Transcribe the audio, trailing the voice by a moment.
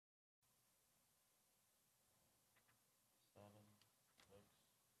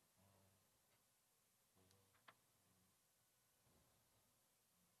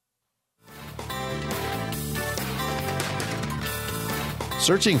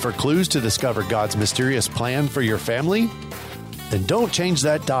Searching for clues to discover God's mysterious plan for your family? Then don't change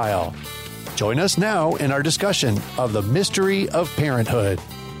that dial. Join us now in our discussion of the mystery of parenthood.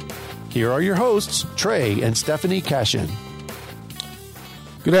 Here are your hosts, Trey and Stephanie Cashin.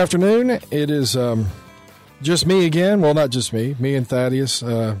 Good afternoon. It is just me again. Well, not just me. Me and Thaddeus.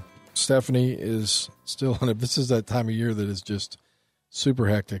 Stephanie is still on it. This is that time of year that is just super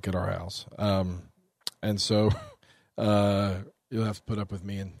hectic at our house. And so you'll have to put up with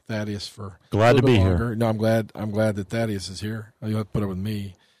me and Thaddeus for glad to be longer. Here. No, I'm glad that Thaddeus is here. You'll have to put up with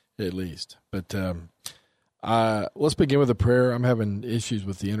me at least. But let's begin with a prayer. I'm having issues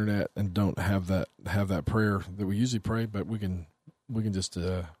with the internet and don't have that prayer that we usually pray, but we can just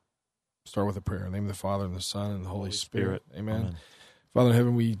start with a prayer. In the name of the Father, and the Son, and the Holy Spirit. Amen. Father in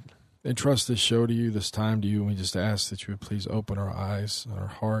heaven, we entrust this show to you, this time to you, and we just ask that you would please open our eyes and our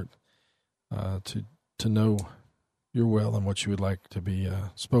heart to know your will and what you would like to be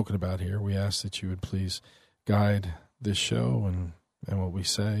spoken about here. We ask that you would please guide this show and what we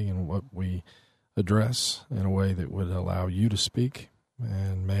say and what we address in a way that would allow you to speak,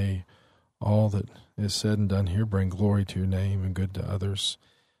 and may all that is said and done here bring glory to your name and good to others,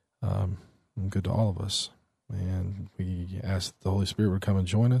 and good to all of us. And we ask that the Holy Spirit would come and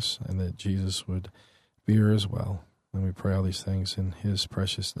join us, and that Jesus would be here as well. And we pray all these things in his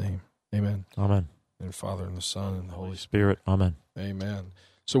precious name. Amen. Amen. And Father, and the Son, and the Holy Spirit. Amen. Amen.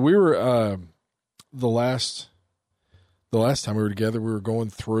 So we were the last time we were together, we were going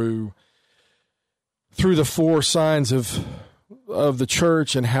through the four signs of the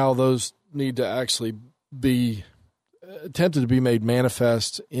church and how those need to actually be attempted to be made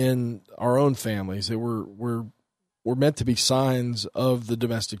manifest in our own families. That we're meant to be signs of the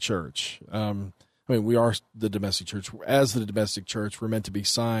domestic church. We are the domestic church. As the domestic church, we're meant to be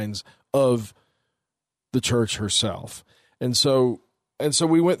signs of the church herself. And so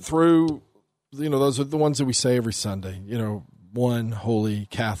we went through, those are the ones that we say every Sunday, one, holy,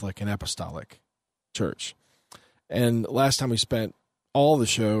 Catholic, and apostolic church. And last time we spent all the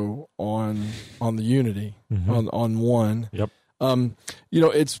show on the unity, on one. Yep.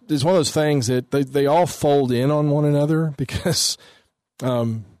 It's one of those things that they all fold in on one another because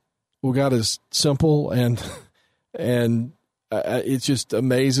God is simple, and it just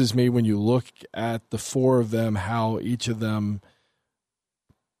amazes me when you look at the four of them, how each of them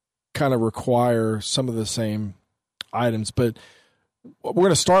kind of require some of the same items. But we're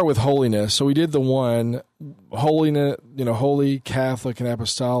going to start with holiness. So we did the one, holiness, holy, Catholic, and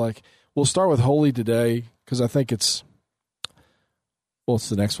apostolic. We'll start with holy today because I think it's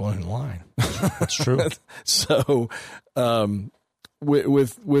the next one in line. That's true. So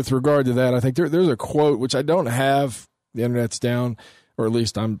with regard to that, I think there's a quote which I don't have. The internet's down, or at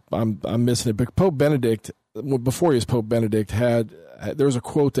least I'm missing it. But Pope Benedict, before he was Pope Benedict, there was a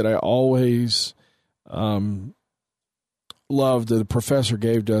quote that I always loved that the professor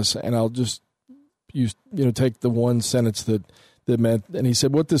gave to us, and I'll just take the one sentence that meant, and he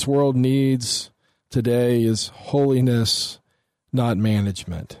said, "What this world needs today is holiness, not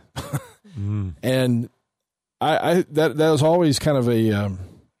management." And I that was always kind of a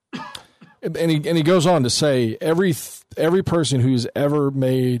and he goes on to say every person who's ever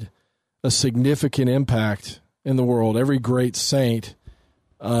made a significant impact in the world, every great saint,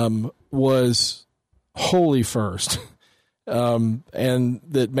 was holy first. And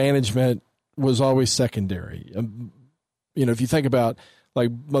that management was always secondary. If you think about like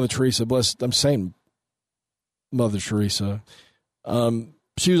Mother Teresa, I'm saying Mother Teresa,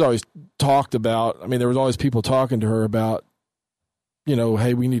 she was always talked about. There was always people talking to her about,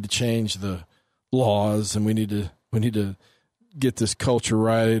 hey, we need to change the laws and we need to get this culture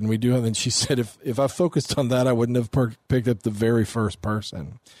right, and we do. And then she said, if I focused on that, I wouldn't have picked up the very first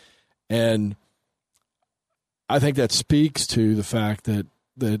person. And I think that speaks to the fact that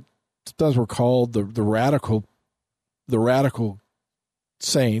sometimes we're called the radical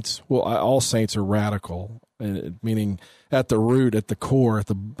saints. Well, all saints are radical, meaning at the root, at the core, at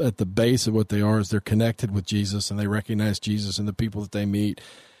the base of what they are is they're connected with Jesus and they recognize Jesus in the people that they meet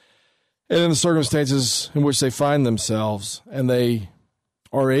and in the circumstances in which they find themselves, and they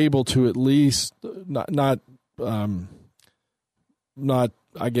are able to at least not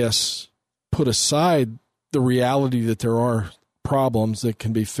I guess put aside the reality that there are problems that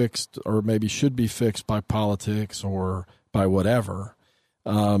can be fixed or maybe should be fixed by politics or by whatever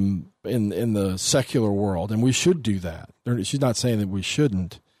in the secular world, and we should do that. She's not saying that we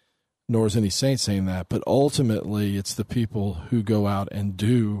shouldn't, nor is any saint saying that, but ultimately it's the people who go out and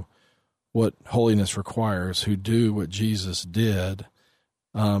do what holiness requires, who do what Jesus did,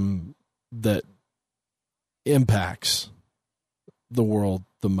 that impacts the world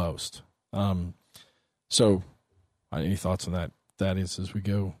the most. So, any thoughts on that, Thaddeus, as we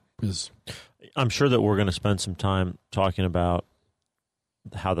go? Because I'm sure that we're going to spend some time talking about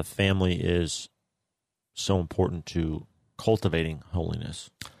how the family is so important to cultivating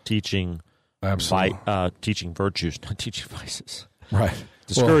holiness, teaching teaching virtues, not teaching vices. Right.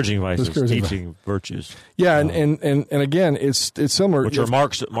 Discouraging vices, teaching virtues. Yeah, and again, it's similar. Which are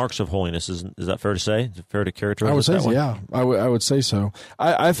marks of holiness. Is that fair to say? Is it fair to characterize? I would say that so, way? yeah. I would say so.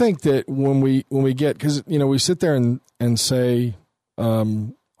 I think that when we get, because we sit there and say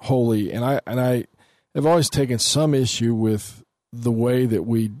holy, and I have always taken some issue with the way that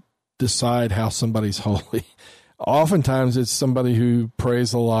we decide how somebody's holy. Oftentimes it's somebody who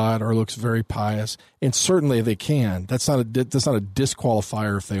prays a lot or looks very pious, and certainly they can. That's not a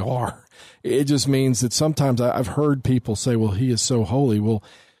disqualifier if they are. It just means that sometimes I've heard people say, well, he is so holy. Well,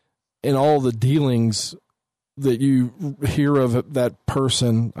 in all the dealings that you hear of that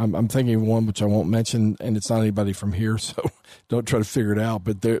person, I'm thinking of one which I won't mention, and it's not anybody from here, so don't try to figure it out.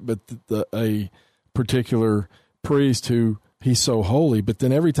 But a particular priest who he's so holy, but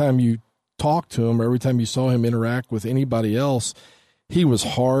then every time you talk to him, every time you saw him interact with anybody else, he was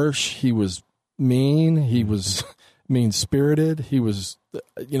harsh, he was mean, he was mean-spirited, he was,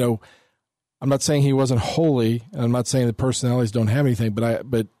 I'm not saying he wasn't holy, and I'm not saying the personalities don't have anything,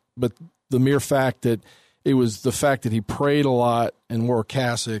 but the mere fact that it was the fact that he prayed a lot and wore a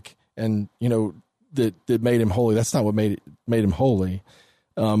cassock and, that made him holy. That's not what made him holy.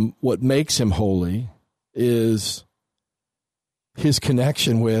 What makes him holy is his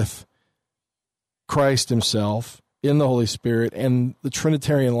connection with Christ himself in the Holy Spirit and the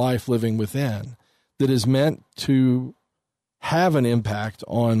Trinitarian life living within that is meant to have an impact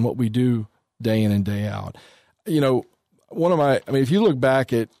on what we do day in and day out. If you look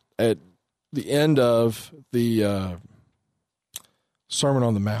back at the end of the Sermon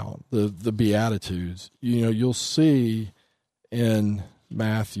on the Mount, the Beatitudes, you'll see in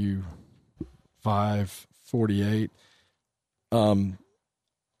Matthew 5:48,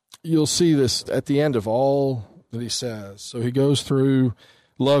 you'll see this at the end of all that he says. So he goes through,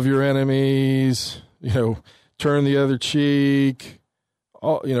 love your enemies, turn the other cheek,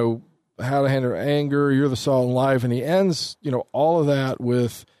 how to handle anger, you're the salt and life. And he ends, all of that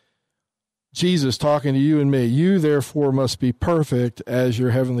with Jesus talking to you and me. You therefore must be perfect as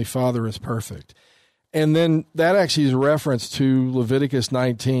your heavenly Father is perfect. And then that actually is a reference to Leviticus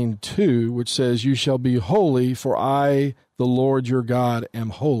 19:2, which says, you shall be holy, for I, the Lord your God, am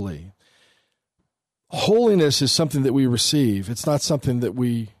holy. Holiness is something that we receive. It's not something that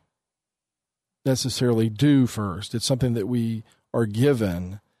we necessarily do first. It's something that we are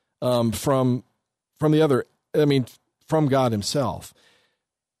given from God himself.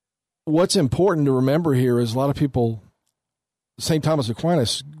 What's important to remember here is a lot of people, St. Thomas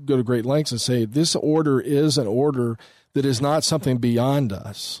Aquinas, go to great lengths and say this order is an order that is not something beyond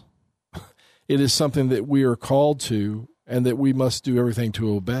us. It is something that we are called to and that we must do everything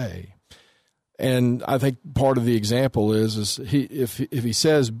to obey. And I think part of the example is if he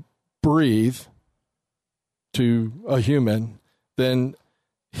says breathe to a human, then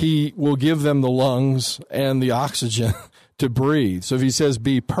he will give them the lungs and the oxygen to breathe. So if he says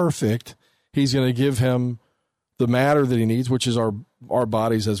be perfect, he's going to give him the matter that he needs, which is our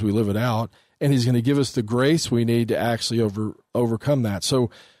bodies as we live it out, and he's going to give us the grace we need to actually overcome that.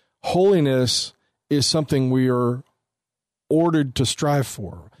 So holiness is something we are ordered to strive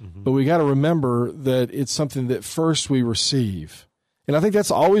for, but we got to remember that it's something that first we receive. And I think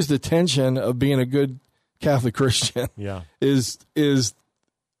that's always the tension of being a good Catholic Christian. Yeah. is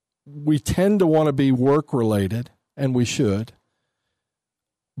we tend to want to be work related, and we should,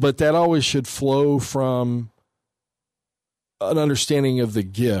 but that always should flow from an understanding of the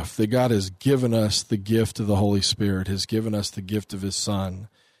gift that God has given us. The gift of the Holy Spirit has given us the gift of his Son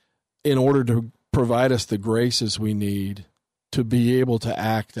in order to provide us the graces we need to be able to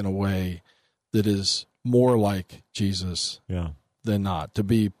act in a way that is more like Jesus than not, to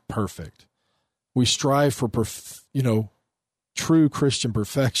be perfect. We strive for, true Christian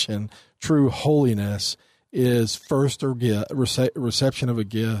perfection. True holiness is first a reception of a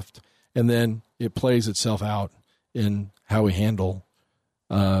gift, and then it plays itself out in how we handle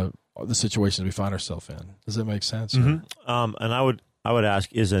the situations we find ourselves in. Does that make sense? And I would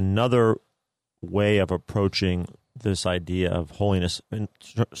ask, is another way of approaching this idea of holiness and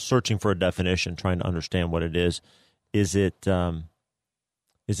searching for a definition, trying to understand what it is it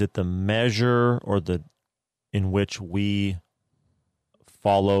the measure or in which we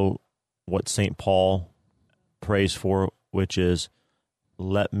follow what St. Paul prays for, which is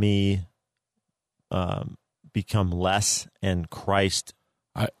let me become less and Christ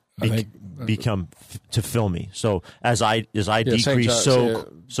I think become to fill me. So as I decrease,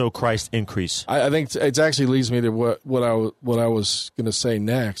 so Christ increase. I think it actually leads me to what I was going to say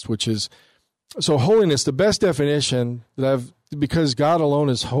next, which is, so holiness, the best definition that because God alone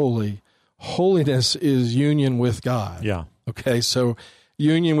is holy, holiness is union with God. Yeah. Okay, so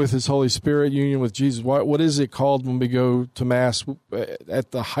union with His Holy Spirit, union with Jesus. What is it called when we go to Mass?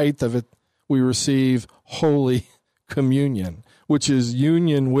 At the height of it, we receive Holy Communion, which is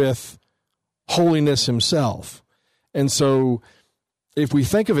union with holiness Himself. And so if we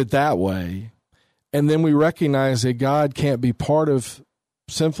think of it that way, and then we recognize that God can't be part of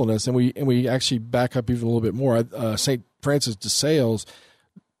sinfulness, and we actually back up even a little bit more. St. Francis de Sales,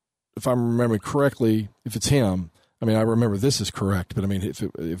 if I'm remembering correctly, if it's him, I mean, I remember this is correct, but I mean, if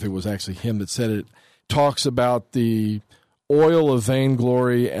it was actually him that said it, talks about the oil of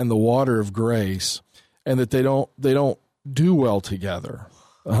vainglory and the water of grace, and that they don't do well together.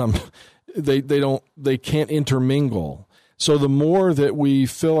 They can't intermingle. So the more that we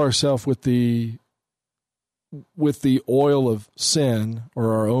fill ourselves with the oil of sin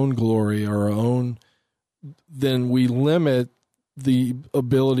or our own glory or our own, then we limit the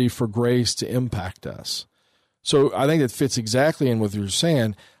ability for grace to impact us. So I think it fits exactly in what you're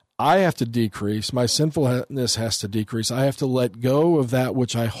saying. I have to decrease. My sinfulness has to decrease. I have to let go of that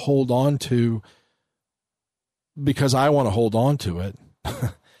which I hold on to because I want to hold on to it,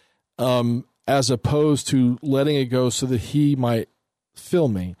 as opposed to letting it go so that He might fill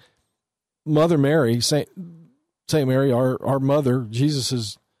me. Mother Mary, Saint Mary, our mother,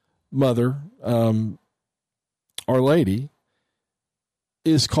 Jesus's mother, Our Lady,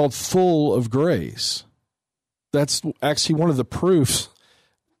 is called full of grace. That's actually one of the proofs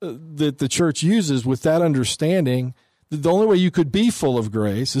that the church uses with that understanding. That the only way you could be full of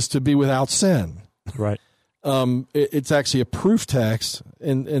grace is to be without sin. Right. It's actually a proof text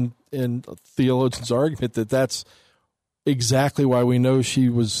in theologians' argument that that's exactly why we know she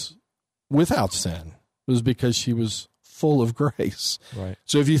was without sin. It was because she was full of grace. Right.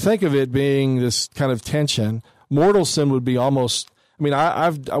 So if you think of it being this kind of tension, mortal sin would be almost. I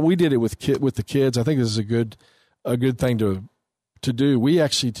mean, we did it with the kids. I think this is a good thing to do. We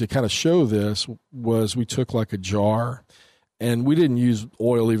actually, to kind of show this, was we took like a jar, and we didn't use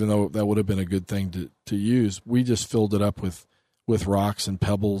oil, even though that would have been a good thing to use. We just filled it up with rocks and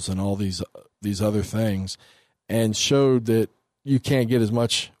pebbles and all these other things, and showed that you can't get as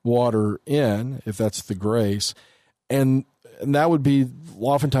much water in if that's the grace, and that would be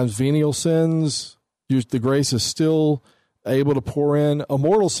oftentimes venial sins. The grace is still able to pour in. A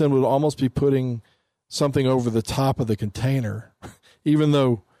mortal sin would almost be putting something over the top of the container, even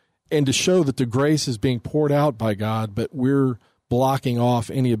though, and to show that the grace is being poured out by God, but we're blocking off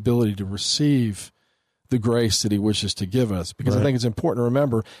any ability to receive the grace that He wishes to give us. Because right. I think it's important to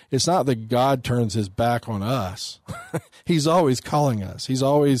remember, it's not that God turns His back on us. He's always calling us. He's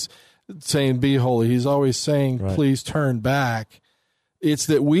always saying, be holy. He's always saying, right. Please turn back. It's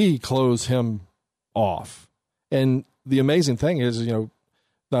that we close Him off. And the amazing thing is,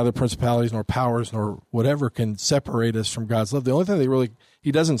 neither principalities nor powers nor whatever can separate us from God's love. The only thing that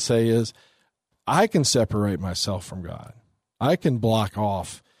He doesn't say is, I can separate myself from God. I can block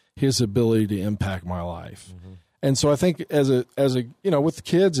off His ability to impact my life. Mm-hmm. And so I think as a with the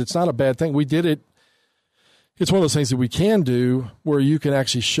kids, it's not a bad thing. We did it. It's one of those things that we can do where you can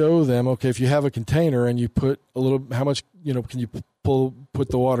actually show them, okay, if you have a container and you put a little, how much, can you put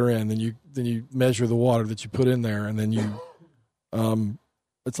the water in, then you measure the water that you put in there, and then you,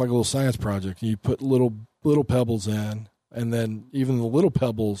 it's like a little science project. You put little pebbles in, and then even the little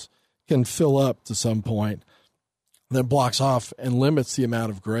pebbles can fill up to some point, then blocks off and limits the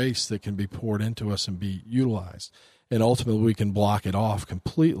amount of grace that can be poured into us and be utilized. And ultimately we can block it off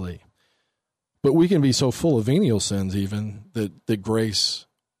completely. But we can be so full of venial sins even that grace,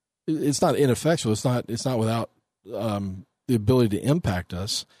 it's not ineffectual. It's not without the ability to impact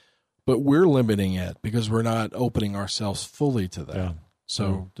us, but we're limiting it because we're not opening ourselves fully to that. Yeah.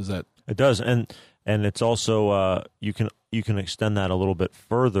 So does that? It does. And it's also, you can extend that a little bit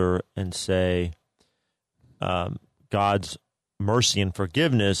further and say, God's mercy and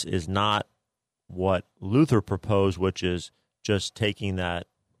forgiveness is not what Luther proposed, which is just taking that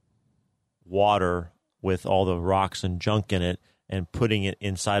water with all the rocks and junk in it and putting it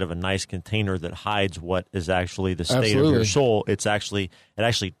inside of a nice container that hides what is actually the state Absolutely. Of your soul. It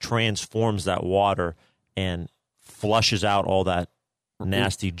actually transforms that water and flushes out all that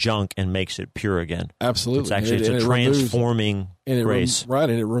nasty junk and makes it pure again. Absolutely. It's actually a transforming grace. Right,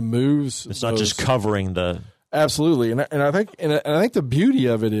 and it removes. It's not just covering the. Absolutely, and I think the beauty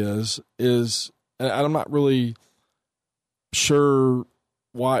of it is and I'm not really sure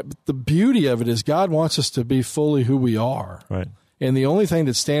why, but the beauty of it is God wants us to be fully who we are. Right. And the only thing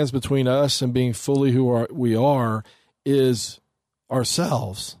that stands between us and being fully who we are is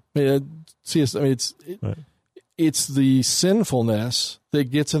ourselves. It's the sinfulness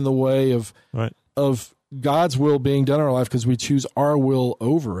that gets in the way of God's will being done in our life because we choose our will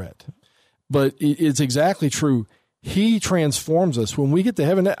over it. But it's exactly true. He transforms us when we get to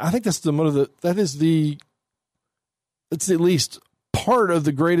heaven. I think it's at least part of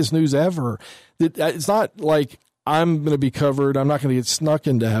the greatest news ever. That it's not like I'm going to be covered. I'm not going to get snuck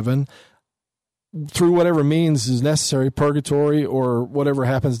into heaven through whatever means is necessary, purgatory or whatever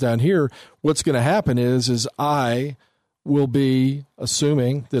happens down here. What's going to happen is I will be,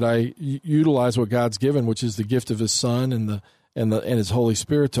 assuming that I utilize what God's given, which is the gift of His Son and His Holy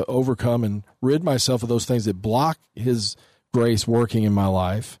Spirit, to overcome and rid myself of those things that block His grace working in my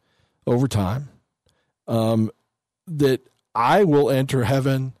life over time. That I will enter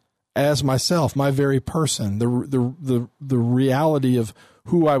heaven as myself, my very person. The reality of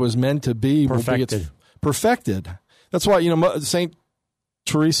who I was meant to be perfected. Will be perfected. That's why Saint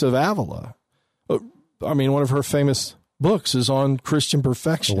Teresa of Avila. One of her famous books is on Christian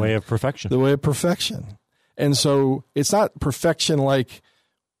perfection. The way of perfection. The way of perfection. And so it's not perfection like,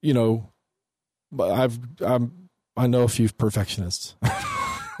 I know a few perfectionists,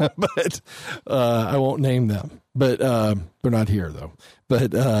 but I won't name them. But they're not here though.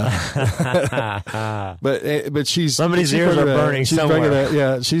 But but she's somebody's ears are burning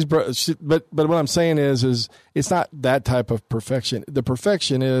somewhere. But what I'm saying is it's not that type of perfection. The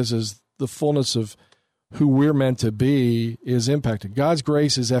perfection is the fullness of who we're meant to be is impacted. God's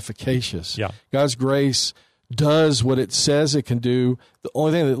grace is efficacious. Yeah. God's grace does what it says it can do. The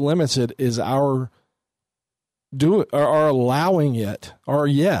only thing that limits it is our allowing it, our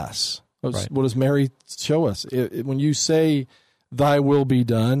yes. Right. What does Mary show us? When you say, "Thy will be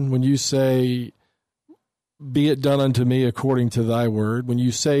done," when you say, "Be it done unto me according to Thy word," when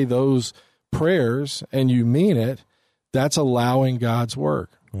you say those prayers and you mean it, that's allowing God's work.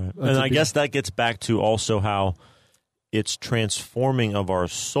 Right. And I guess that gets back to also how it's transforming of our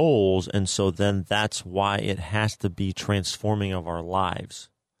souls, and so then that's why it has to be transforming of our lives.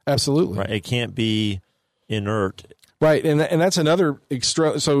 Absolutely. Right. It can't be inert. Right, and that's another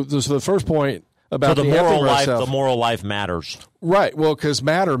extra. So the first point about the moral life matters. Right. Well, because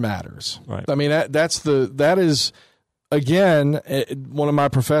matter matters. Right. That is again, one of my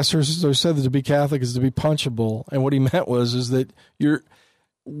professors said that to be Catholic is to be punchable, and what he meant is that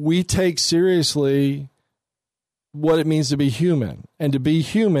we take seriously what it means to be human, and to be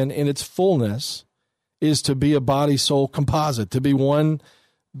human in its fullness is to be a body-soul composite, to be one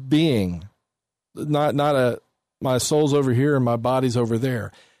being, not my soul's over here and my body's over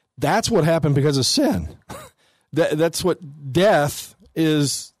there. That's what happened because of sin. That's what death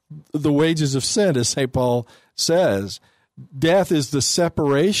is, the wages of sin, as St. Paul says. Death is the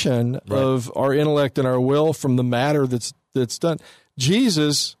separation of our intellect and our will from the matter that's done.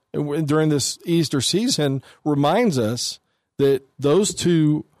 Jesus, during this Easter season, reminds us that those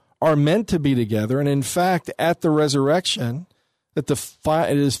two are meant to be together. And in fact, at the resurrection, at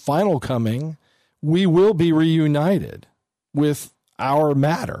his final coming, we will be reunited with our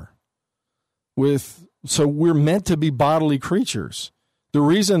matter. So we're meant to be bodily creatures. The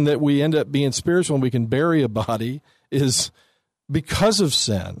reason that we end up being spiritual and we can bury a body is because of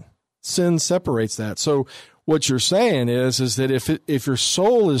sin. Sin separates that. So what you're saying is that if your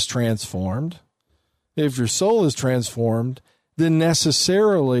soul is transformed, then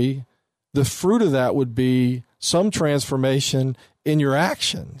necessarily the fruit of that would be some transformation in your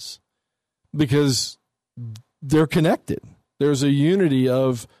actions, because they're connected. There's a unity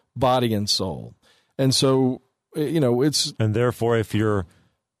of body and soul. And so, it's... And therefore, if your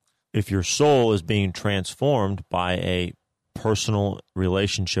soul is being transformed by a personal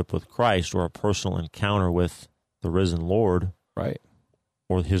relationship with Christ or a personal encounter with the risen Lord, right,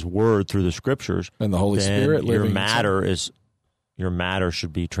 or His Word through the Scriptures, and the Holy Spirit, your matter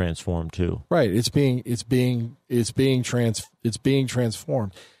should be transformed too. Right. It's being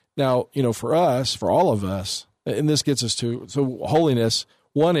transformed. Now, for us, for all of us, and this gets us to holiness.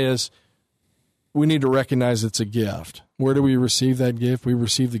 One is we need to recognize it's a gift. Where do we receive that gift? We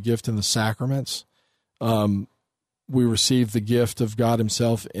receive the gift in the sacraments. We receive the gift of God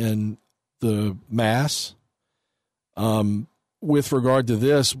Himself in the Mass. With regard to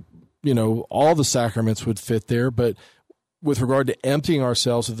this, all the sacraments would fit there, but with regard to emptying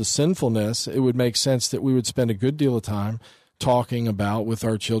ourselves of the sinfulness, it would make sense that we would spend a good deal of time talking about with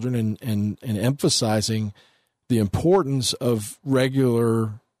our children and emphasizing the importance of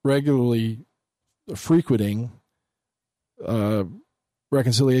regularly frequenting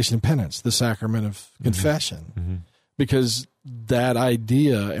reconciliation and penance, the sacrament of confession, because that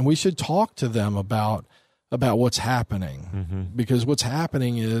idea, and we should talk to them about what's happening, because what's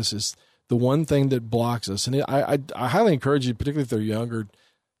happening is the one thing that blocks us. And I highly encourage you, particularly if they're younger,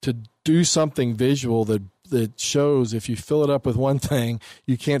 to do something visual that shows if you fill it up with one thing,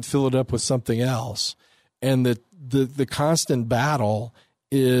 you can't fill it up with something else. And that the constant battle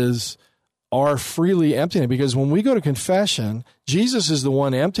is our freely emptying it, because when we go to confession, Jesus is the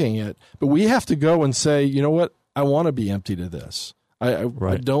one emptying it, but we have to go and say, you know what, I want to be emptied of this. I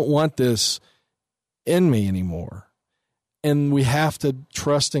don't want this in me anymore. And we have to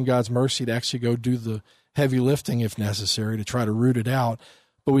trust in God's mercy to actually go do the heavy lifting if necessary to try to root it out.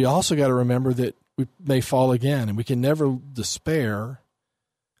 But we also got to remember that we may fall again, and we can never despair.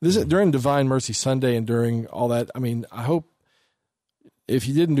 This is during Divine Mercy Sunday and during all that. I mean, I hope if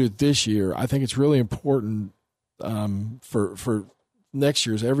you didn't do it this year, I think it's really important for next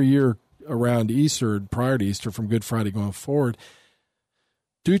year's, every year around Easter and prior to Easter, from Good Friday going forward,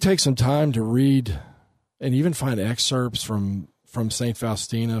 do take some time to read and even find excerpts from St.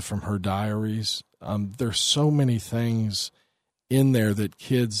 Faustina, from her diaries. There's so many things in there that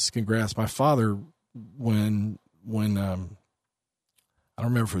kids can grasp. My father, when I don't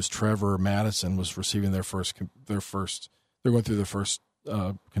remember if it was Trevor or Madison was receiving they're going through their first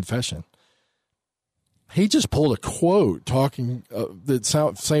confession. He just pulled a quote talking that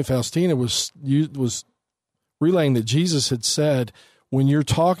St. Faustina was relaying that Jesus had said, when you're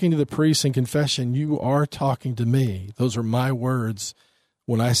talking to the priest in confession, you are talking to me. Those are my words.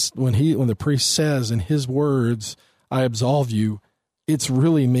 When the priest says in his words, I absolve you, it's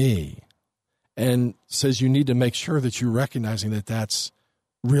really me. And says you need to make sure that you're recognizing that that's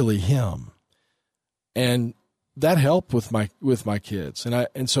really him. And that helped with my kids.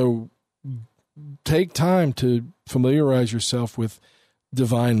 And so take time to familiarize yourself with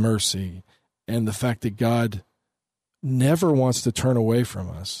divine mercy and the fact that God never wants to turn away from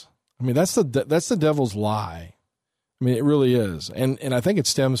us. I mean, that's the devil's lie. I mean, it really is. And I think it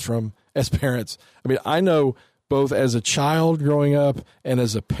stems from, as parents, I mean, I know both as a child growing up and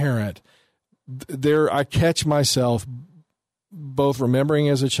as a parent, I catch myself both remembering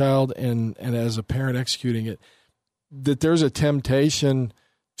as a child and as a parent executing it, that there's a temptation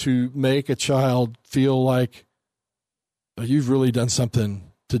to make a child feel like you've really done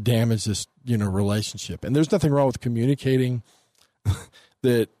something to damage this, relationship. And there's nothing wrong with communicating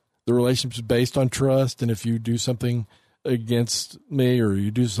that the relationship is based on trust. And if you do something against me or you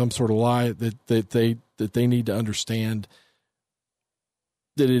do some sort of lie, that they need to understand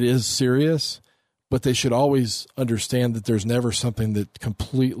that it is serious, but they should always understand that there's never something that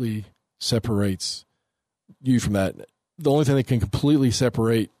completely separates you from that. The only thing that can completely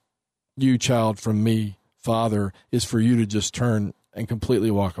separate you, child, from me, father, is for you to just turn and completely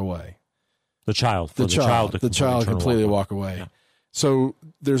walk away. The child completely walk away. Yeah. So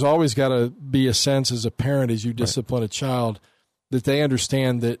there's always got to be a sense as a parent, as you discipline a child, that they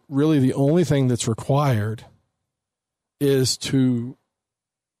understand that really the only thing that's required is to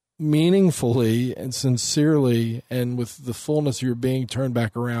meaningfully and sincerely and with the fullness of your being turn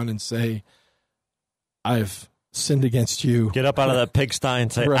back around and say, I've sinned against you. Get up out of that pigsty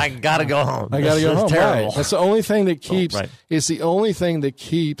and say, I got to go home. I got to go home. Terrible. Right. That's the only thing that keeps, it's the only thing that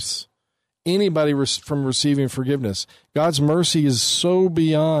keeps anybody from receiving forgiveness. God's mercy is so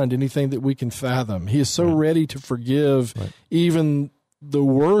beyond anything that we can fathom. He is so ready to forgive even the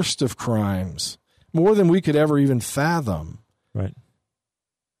worst of crimes, more than we could ever even fathom. Right.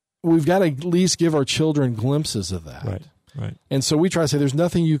 We've got to at least give our children glimpses of that. Right. And so we try to say there's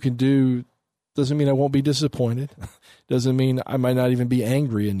nothing you can do. Doesn't mean I won't be disappointed. Doesn't mean I might not even be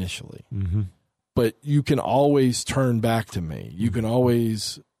angry initially. Mm-hmm. But you can always turn back to me. You can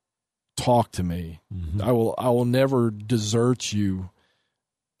always talk to me. Mm-hmm. I will never desert you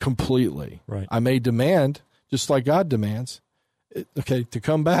completely. Right. I may demand, just like God demands, to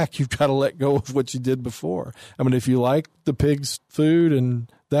come back, you've got to let go of what you did before. I mean, if you like the pig's food and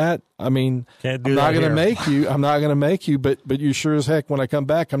that, I mean, I'm not going to make you, but you sure as heck, when I come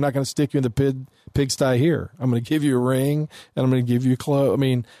back, I'm not going to stick you in the pigsty here. I'm going to give you a ring and I'm going to give you clothes. I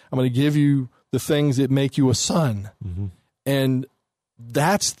mean, I'm going to give you the things that make you a son. Mm-hmm. And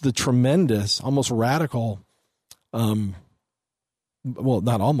that's the tremendous, almost radical, well,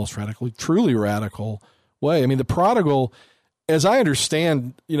 not almost radical, truly radical way. I mean, the prodigal, as I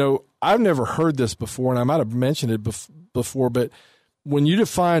understand, I've never heard this before, and I might have mentioned it before, but when you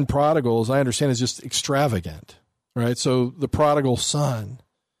define prodigals, I understand it's just extravagant, right? So the prodigal son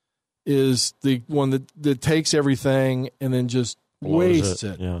is the one that takes everything and then just wastes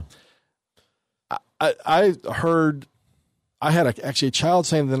it. Yeah. I heard, I had actually a child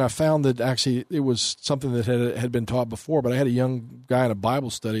saying, then I found that actually it was something that had been taught before, but I had a young guy in a Bible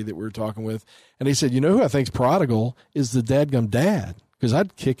study that we were talking with, and he said, who I think's prodigal is the dadgum dad, because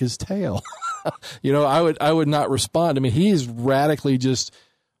I'd kick his tail. I would not respond. I mean, he's radically just,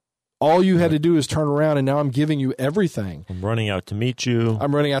 all you had to do is turn around, and now I'm giving you everything. I'm running out to meet you.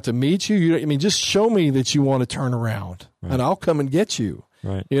 Just show me that you want to turn around, and I'll come and get you.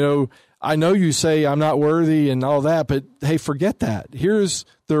 Right. I know you say I'm not worthy and all that, but hey, forget that. Here's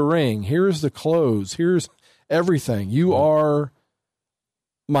the ring. Here's the clothes. Here's everything. You are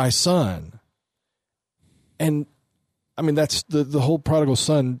my son. And I mean, that's the whole prodigal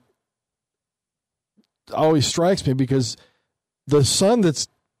son always strikes me, because the son that's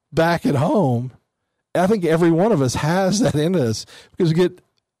back at home, I think every one of us has that in us, because we get,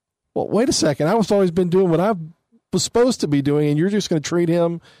 well, wait a second. I was always been doing what I was supposed to be doing, and you're just going to treat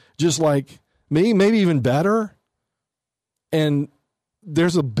him just like me, maybe even better. And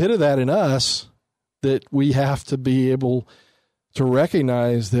there's a bit of that in us that we have to be able to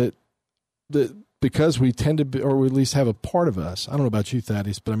recognize that because we tend to be, or we at least have a part of us. I don't know about you,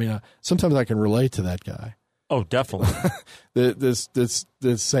 Thaddeus, but I mean, sometimes I can relate to that guy. Oh, definitely.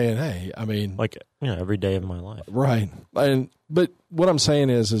 that's saying, hey, I mean, like, every day of my life. Right. But what I'm saying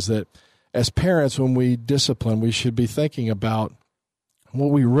is that as parents, when we discipline, we should be thinking about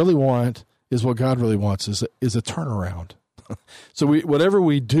what we really want is what God really wants is a turnaround. So whatever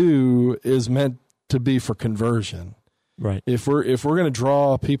we do is meant to be for conversion. Right. If we're going to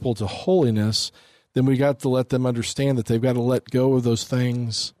draw people to holiness, then we got to let them understand that they've got to let go of those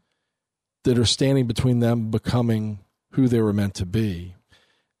things that are standing between them becoming who they were meant to be.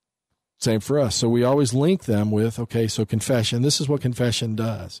 Same for us. So we always link them with, okay, so confession. This is what confession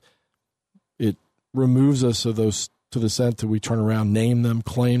does. It removes us of those, to the extent that we turn around, name them,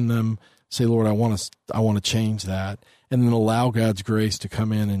 claim them, say, Lord, I want to change that, and then allow God's grace to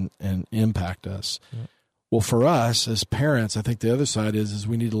come in and impact us. Yeah. Well, for us as parents, I think the other side is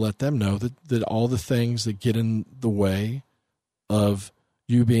we need to let them know that all the things that get in the way of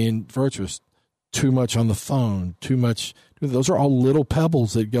you being virtuous, too much on the phone, too much, those are all little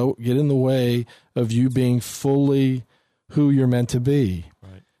pebbles that get in the way of you being fully who you're meant to be.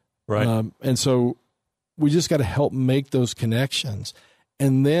 Right. And so we just got to help make those connections.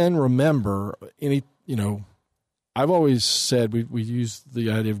 And then remember, I've always said we use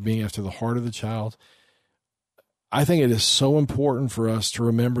the idea of being after the heart of the child. I think it is so important for us to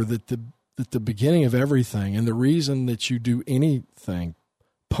remember that the beginning of everything and the reason that you do anything,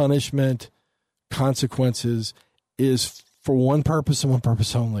 punishment, consequences, is for one purpose and one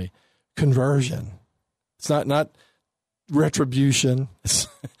purpose only: conversion. It's not retribution.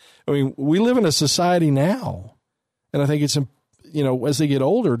 We live in a society now, and I think it's, as they get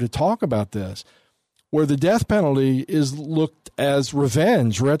older, to talk about this, where the death penalty is looked as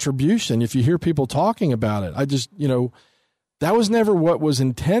revenge, retribution. If you hear people talking about it, that was never what was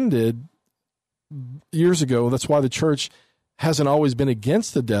intended years ago. That's why the church hasn't always been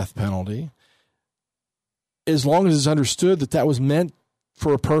against the death penalty, as long as it's understood that was meant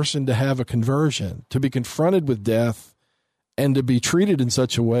for a person to have a conversion, to be confronted with death, and to be treated in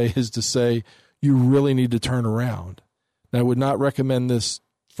such a way as to say, you really need to turn around. Now, I would not recommend this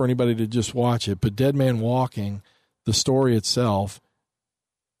for anybody to just watch it, but Dead Man Walking, the story itself,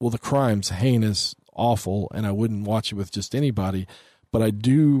 well, the crime's heinous, awful, and I wouldn't watch it with just anybody, but I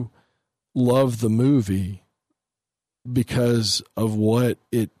do love the movie because of what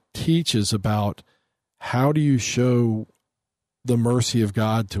it teaches about how do you show the mercy of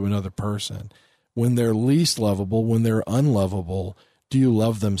God to another person. When they're least lovable, when they're unlovable, do you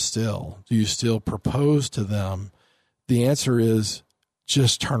love them still? Do you still propose to them? The answer is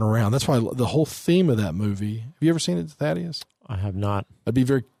just turn around. That's why the whole theme of that movie. Have you ever seen it, Thaddeus? I have not.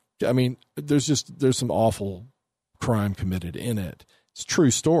 There's some awful crime committed in it. It's a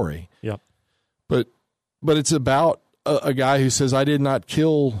true story. Yep. But it's about a guy who says, I did not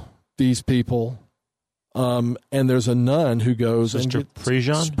kill these people. And there's a nun who goes, Sister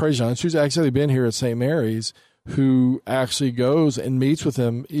Prejean? She's actually been here at St. Mary's, who actually goes and meets with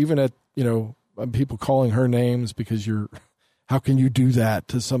him, even at, people calling her names because how can you do that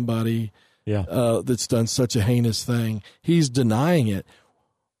to somebody that's done such a heinous thing? He's denying it.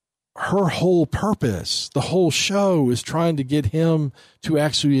 Her whole purpose, the whole show, is trying to get him to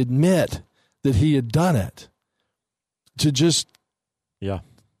actually admit that he had done it, to just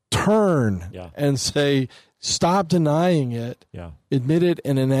turn and say, stop denying it, admit it,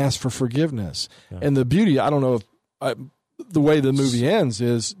 and then ask for forgiveness. And the beauty, I don't know if the way the movie ends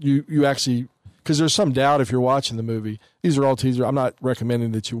is you actually because there's some doubt if you're watching the movie. These are all teaser. I'm not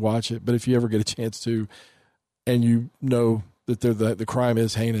recommending that you watch it, but if you ever get a chance to, and you know that the crime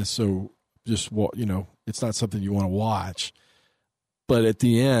is heinous, so just, it's not something you want to watch. But at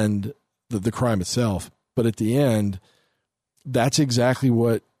the end, the crime itself, but at the end, that's exactly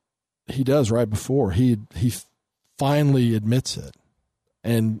what he does right before. He finally admits it,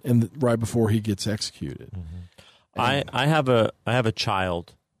 and right before he gets executed. Mm-hmm. I have a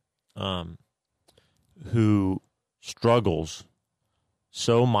child who struggles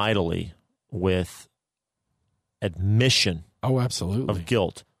so mightily with admission absolutely of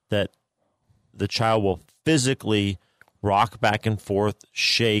guilt that the child will physically rock back and forth,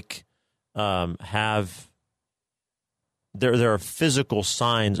 shake, there are physical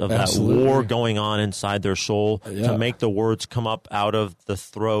signs of absolutely. That war going on inside their soul to make the words come up out of the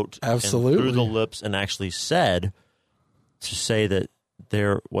throat absolutely. And through the lips and actually said, to say that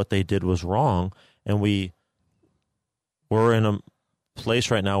what they did was wrong. And we're in a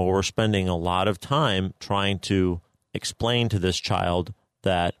place right now where we're spending a lot of time trying to explain to this child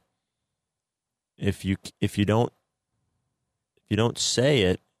that if you don't say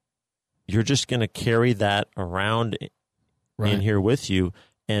it, you're just going to carry that around in here with you,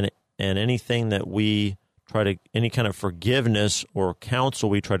 and anything that we try to, any kind of forgiveness or counsel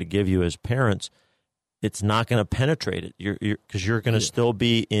we try to give you as parents, it's not going to penetrate it. Because you're going to still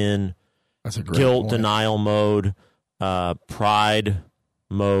be in guilt, denial mode, pride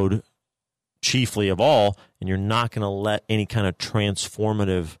mode, chiefly of all, and you're not going to let any kind of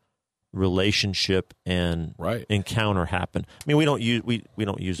transformative relationship and encounter happen. I mean, we don't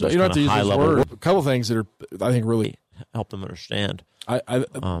use those kind of high level words. A couple things that are, I think, really help them understand. A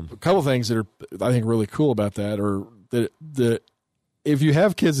couple things that are, I think, really cool about that are that if you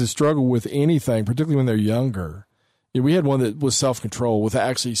have kids that struggle with anything, particularly when they're younger, we had one that was self-control with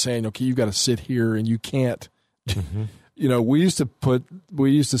actually saying, okay, you've got to sit here and you can't. Mm-hmm. We used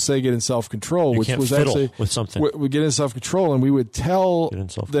to say get in self-control, which was actually with something. We get in self-control, and we would tell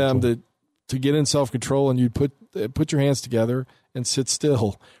them that to get in self-control, and you'd put your hands together and sit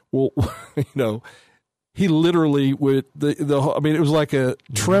still. Well, he literally would it was like a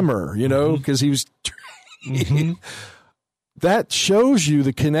tremor, because he was. Mm-hmm. That shows you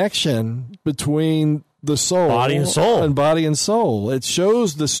the connection between the soul, body and soul. It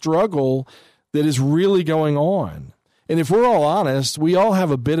shows the struggle that is really going on. And if we're all honest, we all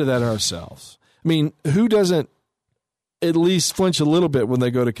have a bit of that in ourselves. I mean, who doesn't at least flinch a little bit when they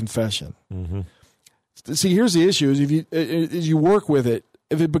go to confession? Mm-hmm. See, here's the issue: is as you work with it,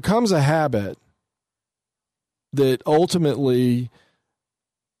 if it becomes a habit that ultimately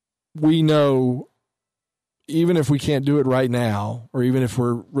we know, even if we can't do it right now, or even if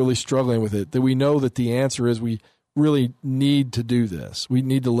we're really struggling with it, that we know that the answer is we really need to do this. We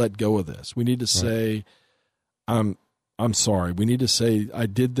need to let go of this. We need to say, I'm sorry. We need to say, I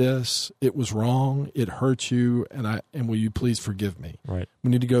did this. It was wrong. It hurt you, and will you please forgive me? Right. We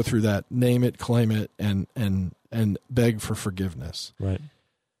need to go through that, name it, claim it, and beg for forgiveness. Right.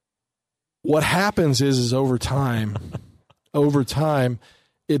 What happens is over time,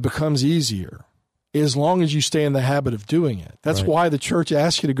 it becomes easier as long as you stay in the habit of doing it. That's why the church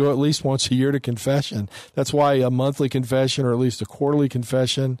asks you to go at least once a year to confession. That's why a monthly confession or at least a quarterly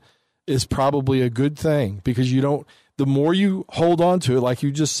confession is probably a good thing, because the more you hold on to it, like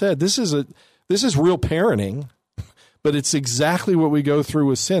you just said, this is real parenting, but it's exactly what we go through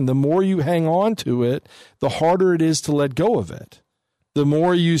with sin. The more you hang on to it, the harder it is to let go of it. The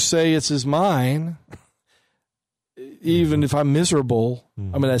more you say it's mine, even if I'm miserable,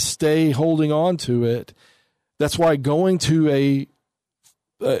 I'm going to stay holding on to it. That's why going to a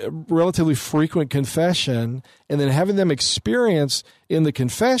relatively frequent confession and then having them experience in the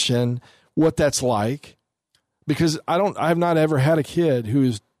confession what that's like, because I've not ever had a kid who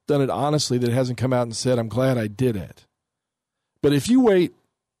has done it honestly that hasn't come out and said, I'm glad I did it. But if you wait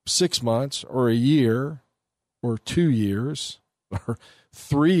 6 months or a year or 2 years or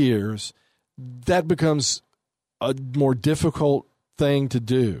 3 years, that becomes a more difficult thing to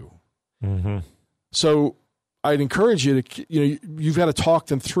do. Mm-hmm. So I'd encourage you to, you've got to talk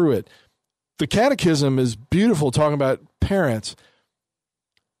them through it. The Catechism is beautiful talking about parents.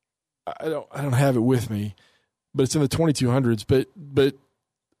 I don't have it with me, but it's in the 2200s. But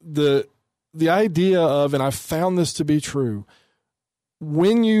the idea of, and I've found this to be true,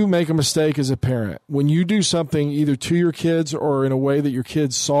 when you make a mistake as a parent, when you do something either to your kids or in a way that your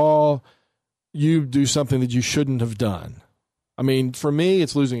kids saw you do something that you shouldn't have done. I mean, for me,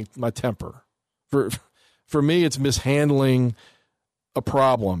 it's losing my temper. For me, it's mishandling a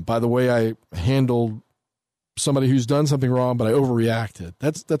problem by the way I handled somebody who's done something wrong, but I overreacted.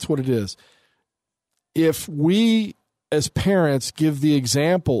 That's what it is. if we as parents give the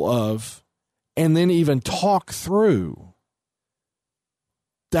example of, and then even talk through,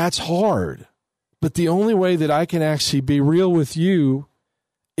 that's hard. But the only way that I can actually be real with you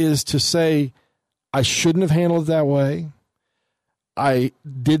is to say, I shouldn't have handled it that way. I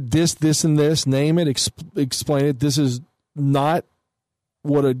did this, this, and this, name it, explain it. This is not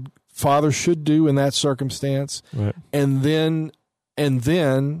what a father should do in that circumstance. Right. And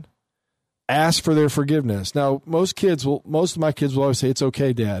then ask for their forgiveness. Now, most of my kids will always say, it's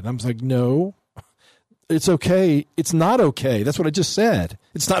okay, Dad. And I'm like, no, it's okay. It's not okay. That's what I just said.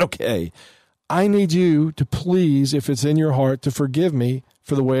 It's not okay. I need you to please, if it's in your heart, to forgive me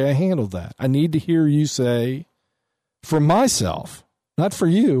for the way I handled that. I need to hear you say, for myself, not for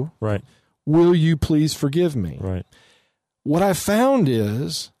you, right? Will you please forgive me? Right. What I found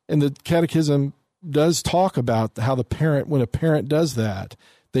is, and the Catechism does talk about how when a parent does that,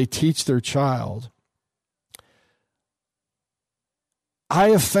 they teach their child. I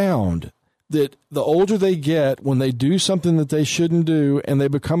have found that the older they get, when they do something that they shouldn't do and they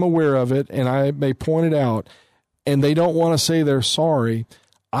become aware of it, and I may point it out, and they don't want to say they're sorry,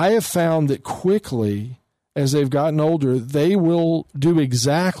 I have found that quickly, as they've gotten older, they will do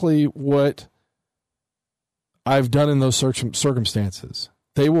exactly what I've done in those circumstances.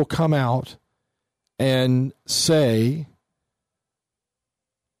 They will come out and say,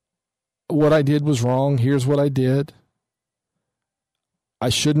 what I did was wrong. Here's what I did. I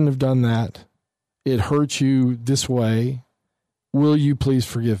shouldn't have done that. It hurt you this way. Will you please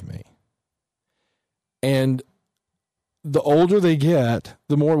forgive me? And the older they get,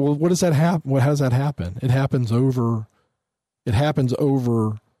 the more, well, what does that happen? How does that happen? It happens over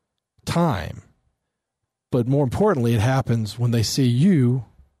time. But more importantly, it happens when they see you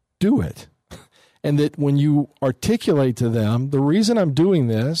do it. And that when you articulate to them, the reason I'm doing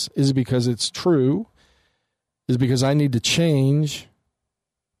this is because it's true, is because I need to change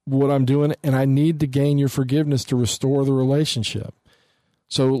what I'm doing, and I need to gain your forgiveness to restore the relationship.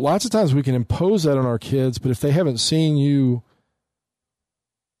 So lots of times we can impose that on our kids, but if they haven't seen you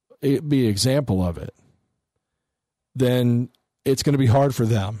be an example of it, then it's going to be hard for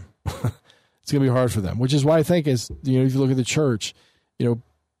them. It's going to be hard for them, which is why I think if you look at the church,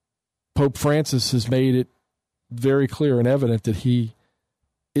 Pope Francis has made it very clear and evident that he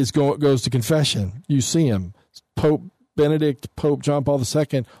goes to confession. You see him. Pope Benedict, Pope John Paul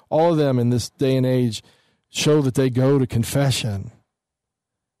II, all of them in this day and age show that they go to confession.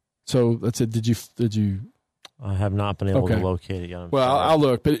 So that's it. Did you? I have not been able to locate it yet. Well, I'll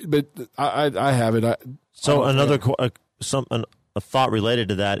look, but I have it. A thought related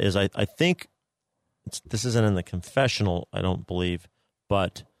to that is I think this isn't in the confessional, I don't believe, or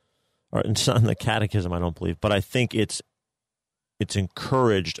it's not in the catechism, I don't believe, but I think it's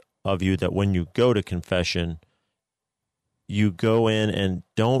encouraged of you that when you go to confession, you go in and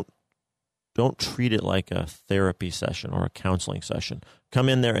don't treat it like a therapy session or a counseling session. Come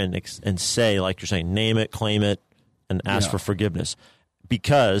in there and say, like you're saying, name it, claim it, and ask for forgiveness.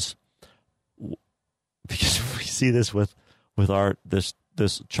 Because we see this with our this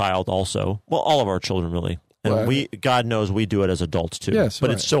child also. Well, all of our children really. And God knows we do it as adults too. Yes, but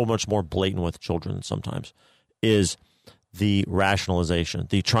it's so much more blatant with children sometimes, is the rationalization,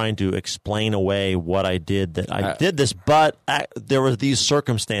 the trying to explain away what I did, that I did this, but there were these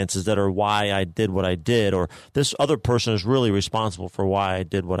circumstances that are why I did what I did, or this other person is really responsible for why I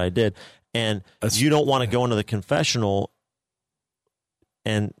did what I did. And you don't want to go into the confessional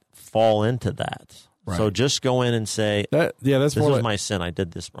and fall into that. Right. So just go in and say, this was my sin. I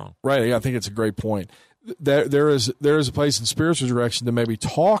did this wrong. Right. Yeah, I think it's a great point. There is a place in spiritual direction to maybe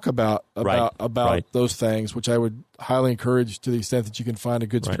talk about those things, which I would highly encourage, to the extent that you can find a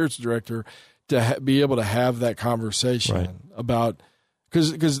good spiritual director, to be able to have that conversation about,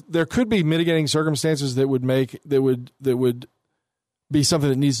 because there could be mitigating circumstances that would be something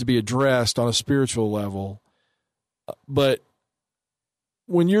that needs to be addressed on a spiritual level. But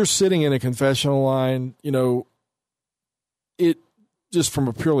when you're sitting in a confessional line, it just from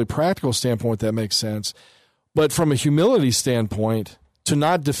a purely practical standpoint, that makes sense. But from a humility standpoint, to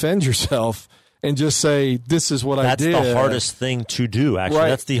not defend yourself and just say, this is what I did. That's the hardest thing to do, actually. Right.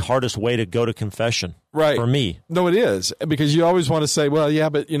 That's the hardest way to go to confession for me. No, it is. Because you always want to say, well, yeah,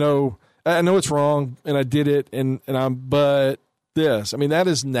 but, I know it's wrong and I did it but this. I mean, that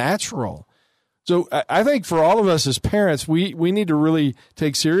is natural. So I think for all of us as parents, we need to really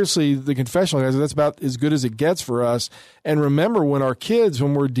take seriously the confessional, guys. That's about as good as it gets for us. And remember, when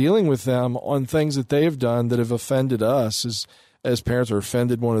we're dealing with them on things that they have done that have offended us as parents, or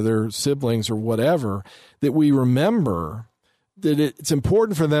offended one of their siblings or whatever, that we remember that it's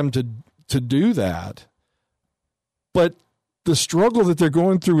important for them to do that, but the struggle that they're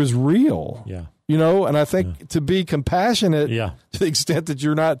going through is real. Yeah. And I think to be compassionate to the extent that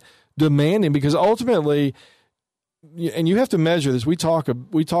you're not demanding, because ultimately, and you have to measure this. We talk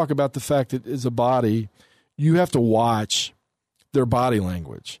about the fact that as a body, you have to watch their body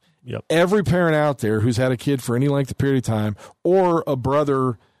language. Yep. Every parent out there who's had a kid for any length of period of time, or a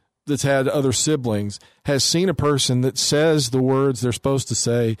brother that's had other siblings, has seen a person that says the words they're supposed to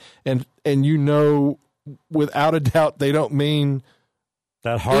say, and without a doubt they don't mean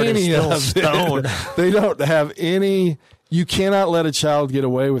that heart is still stone. They don't have any. You cannot let a child get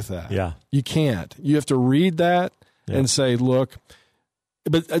away with that. Yeah, you can't. You have to read that and say, look.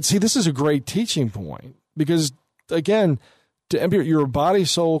 But see, this is a great teaching point, because again, you're a body,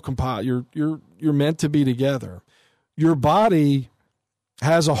 soul, composite. You're meant to be together. Your body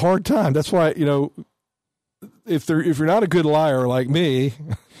has a hard time. That's why, if you're not a good liar like me,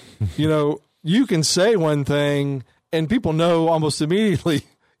 you can say one thing and people know almost immediately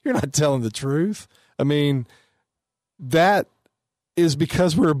you're not telling the truth. I mean, that is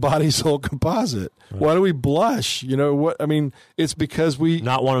because we're a body, soul composite. Right. Why do we blush? It's because we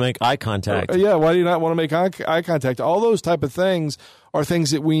not want to make eye contact. Why do you not want to make eye contact? All those type of things are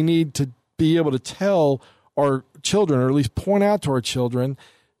things that we need to be able to tell our children, or at least point out to our children.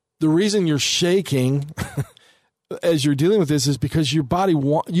 The reason you're shaking as you're dealing with this is because your body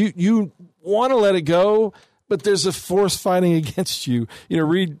you want to let it go, but there's a force fighting against you.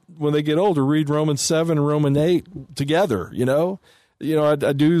 When they get older, read Romans 7 and Romans 8 together.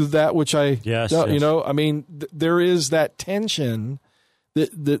 I do that which I don't. I mean, there is that tension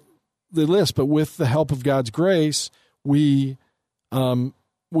that lists, but with the help of God's grace, we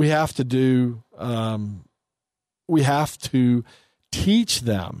have to do. We have to teach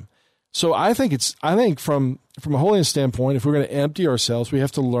them. So I think from a holiness standpoint, if we're going to empty ourselves, we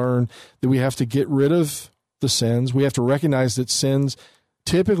have to learn that we have to get rid of the sins. We have to recognize that sins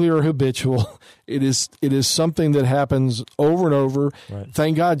typically are habitual. It is something that happens over and over. Right.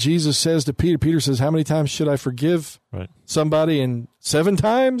 Thank God Jesus says to Peter, Peter says, how many times should I forgive somebody? And 7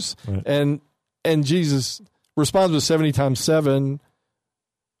 times? Right. And Jesus responds with 70 times 7,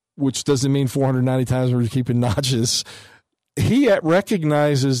 which doesn't mean 490 times we're keeping notches. He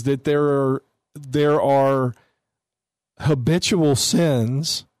recognizes that there are habitual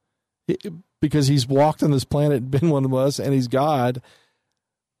sins, because he's walked on this planet, been one of us, and he's God.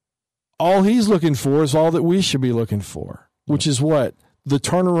 All he's looking for is all that we should be looking for, which is what? The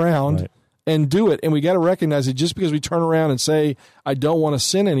turnaround and do it. And we got to recognize that just because we turn around and say, I don't want to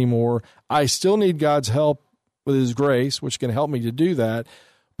sin anymore, I still need God's help with his grace, which can help me to do that.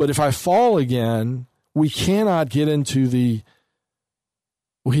 But if I fall again, we cannot get into he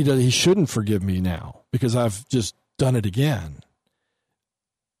shouldn't forgive me now because I've just done it again.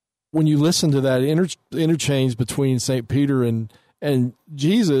 When you listen to that interchange between St. Peter and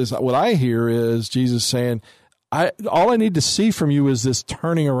Jesus, what I hear is Jesus saying, all I need to see from you is this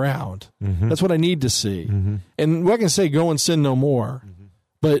turning around. Mm-hmm. That's what I need to see. Mm-hmm. And we can say, go and sin no more. Mm-hmm.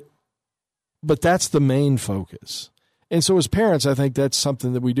 But that's the main focus. And so as parents, I think that's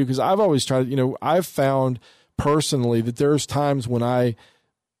something that we do, because I've always tried, I've found personally that there's times when I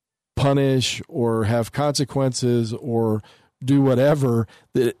punish or have consequences or do whatever,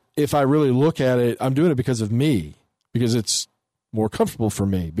 that if I really look at it, I'm doing it because of me, because it's more comfortable for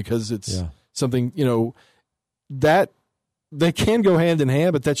me, because it's something, that they can go hand in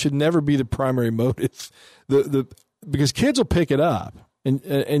hand, but that should never be the primary motive. Because kids will pick it up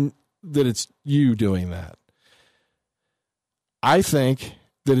and that it's you doing that. I think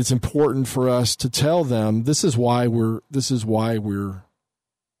that it's important for us to tell them this is why we're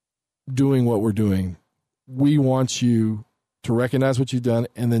doing what we're doing. We want you to recognize what you've done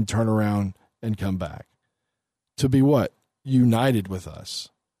and then turn around and come back. To be what? United with us.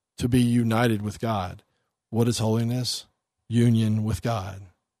 To be united with God. What is holiness? Union with God.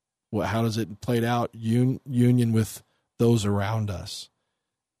 How does it play out? Union with those around us.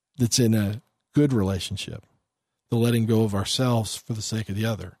 That's in a good relationship. The letting go of ourselves for the sake of the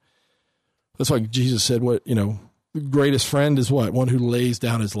other. That's why Jesus said, the greatest friend is what? One who lays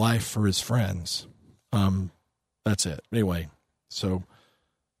down his life for his friends. That's it. Anyway, so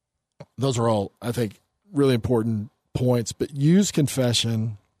those are all, I think, really important points. But use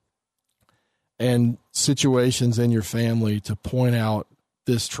confession and situations in your family to point out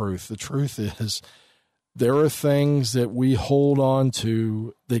this truth. The truth is, there are things that we hold on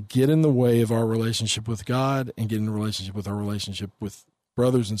to that get in the way of our relationship with God and get in the relationship with our relationship with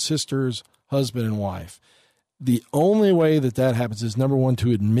brothers and sisters, husband and wife. The only way that happens is, number one,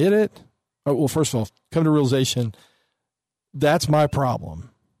 to admit it. Well, first of all, come to realization, that's my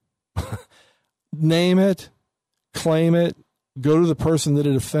problem. Name it, claim it, go to the person that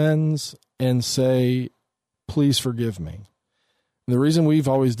it offends and say, please forgive me. And the reason we've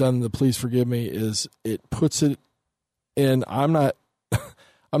always done the please forgive me is it puts it in, I'm not,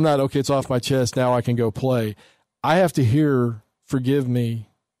 okay, it's off my chest, now I can go play. I have to hear, forgive me,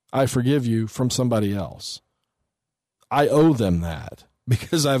 I forgive you from somebody else. I owe them that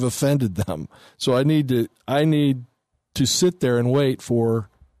because I've offended them. So I need to sit there and wait for,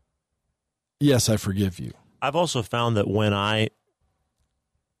 yes, I forgive you. I've also found that when I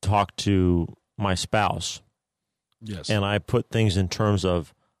talk to my spouse, yes, and I put things in terms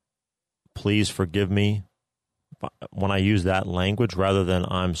of please forgive me, when I use that language rather than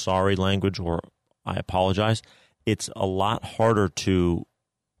I'm sorry language or I apologize, it's a lot harder to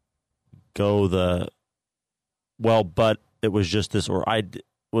go well, but it was just this, or I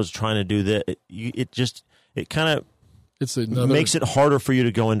was trying to do that. It kind of makes it harder for you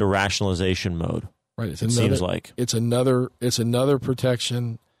to go into rationalization mode. Right. Seems like it's another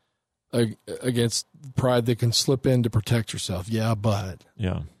protection against pride that can slip in to protect yourself. Yeah, but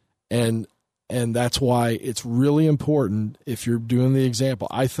and that's why it's really important if you're doing the example.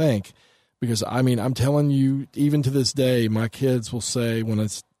 I think because I'm telling you, even to this day, my kids will say when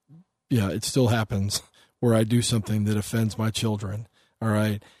it still happens where I do something that offends my children. All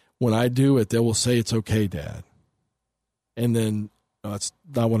right, when I do it, they will say it's okay, Dad, and then. That's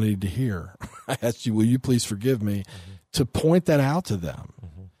not what I need to hear. I asked you, will you please forgive me? Mm-hmm. To point that out to them,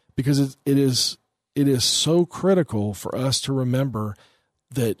 because it is so critical for us to remember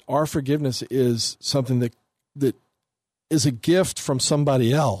that our forgiveness is something that is a gift from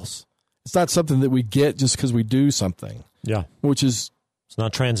somebody else. It's not something that we get just because we do something. Yeah, it's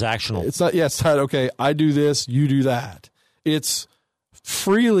not transactional. It's not. Yeah, it's not okay. I do this, you do that. It's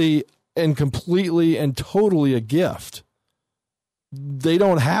freely and completely and totally a gift. They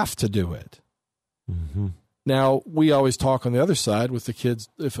don't have to do it. Mm-hmm. Now, we always talk on the other side with the kids.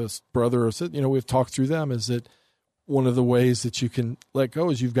 If a brother or sister, we've talked through them, is that one of the ways that you can let go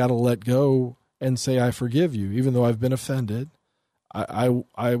is you've got to let go and say, I forgive you. Even though I've been offended, I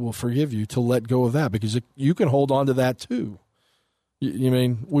will forgive you, to let go of that, because you can hold on to that too. You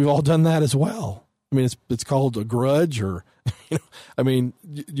mean, we've all done that as well. I mean, it's called a grudge or,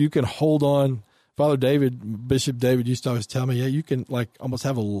 you can hold on. Bishop David used to always tell me, you can almost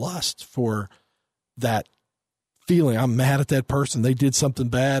have a lust for that feeling. I'm mad at that person. They did something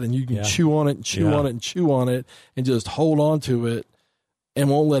bad, and you can chew on it and chew on it and chew on it and just hold on to it and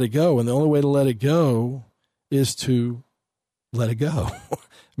won't let it go. And the only way to let it go is to let it go.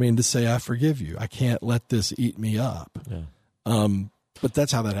 To say, I forgive you. I can't let this eat me up. Yeah. But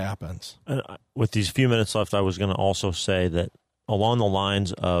that's how that happens. And with these few minutes left, I was going to also say that along the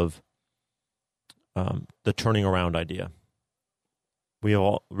lines of the turning around idea. We've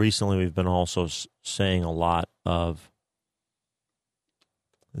been also saying a lot of,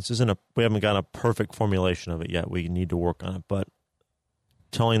 we haven't got a perfect formulation of it yet. We need to work on it, but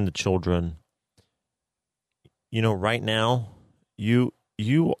telling the children, right now, you're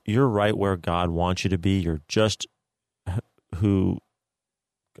right where God wants you to be. You're just who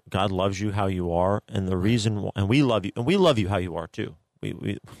God loves you, how you are, and the reason, and we love you how you are too.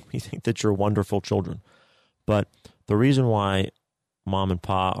 We think that you're wonderful children, but the reason why Mom and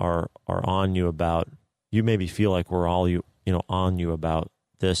Pa are on you about, you maybe feel like we're all on you about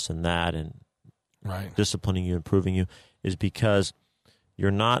this and that and disciplining you, improving you, is because you're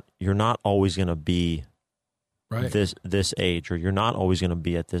not always going to be this age, or you're not always going to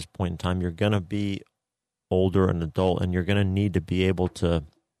be at this point in time. You're going to be older and adult, and you're going to need to be able to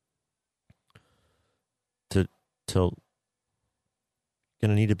going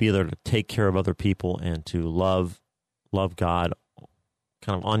to need to be there to take care of other people and to love God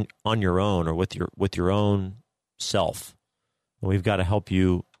kind of on your own, or with your own self. And we've got to help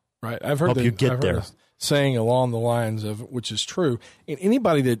you. Right. I've heard you get there. Saying along the lines of, which is true. And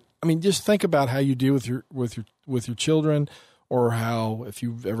anybody that, just think about how you deal with your children, or how, if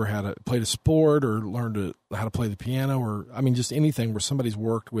you've ever played a sport or learned how to play the piano, or just anything where somebody's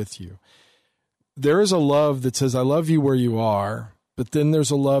worked with you. There is a love that says, I love you where you are. But then there's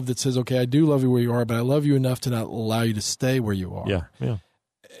a love that says, okay, I do love you where you are, but I love you enough to not allow you to stay where you are. Yeah.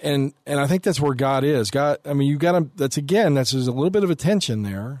 And I think that's where God is. God, you got to, there's a little bit of a tension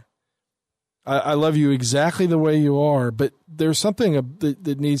there. I love you exactly the way you are, but there's something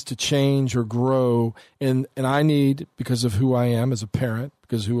that needs to change or grow. And I need, because of who I am as a parent,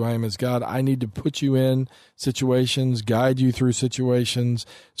 because of who I am as God, I need to put you in situations, guide you through situations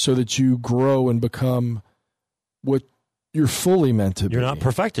so that you grow and become what you're fully meant to be. You're not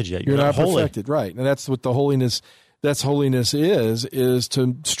perfected yet. You're not holy. Perfected, right. And that's what the holiness that's holiness is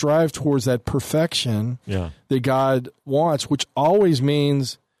to strive towards that perfection that God wants, which always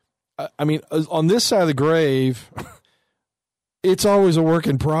means, I mean, on this side of the grave, it's always a work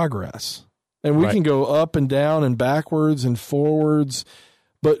in progress. And we can go up and down and backwards and forwards,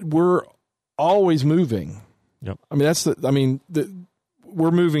 but we're always moving. Yep. I mean,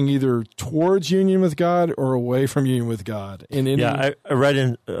 we're moving either towards union with God or away from union with God. I read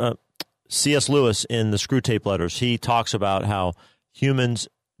in C.S. Lewis in the Screwtape Letters. He talks about how humans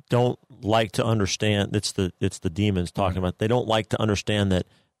don't like to understand. It's the demons talking about. They don't like to understand that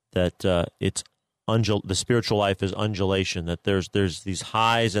it's the spiritual life is undulation. That there's these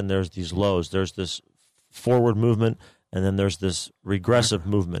highs and there's these lows. There's this forward movement and then there's this regressive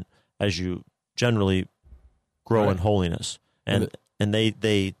movement as you generally grow in holiness. And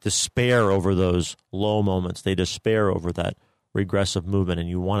they despair over those low moments. They despair over that regressive movement, and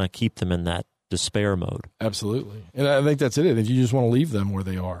you want to keep them in that despair mode. Absolutely. And I think that's it. If you just want to leave them where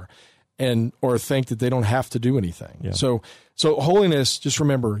they are or think that they don't have to do anything. Yeah. So holiness, just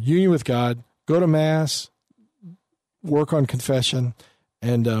remember, union with God, go to Mass, work on confession.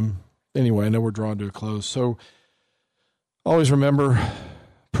 And anyway, I know we're drawn to a close. So always remember,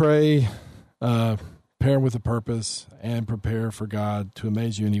 pray, parent with a purpose, and prepare for God to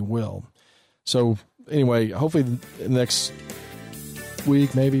amaze you, and He will. So anyway, hopefully the next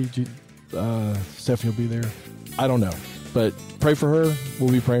week, maybe Stephanie will be there. I don't know. But pray for her.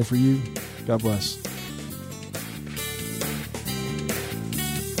 We'll be praying for you. God bless.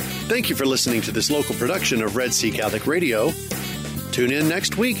 Thank you for listening to this local production of Red Sea Catholic Radio. Tune in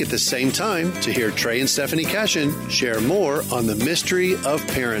next week at the same time to hear Trey and Stephanie Cashin share more on the mystery of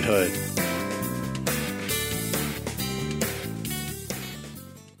parenthood.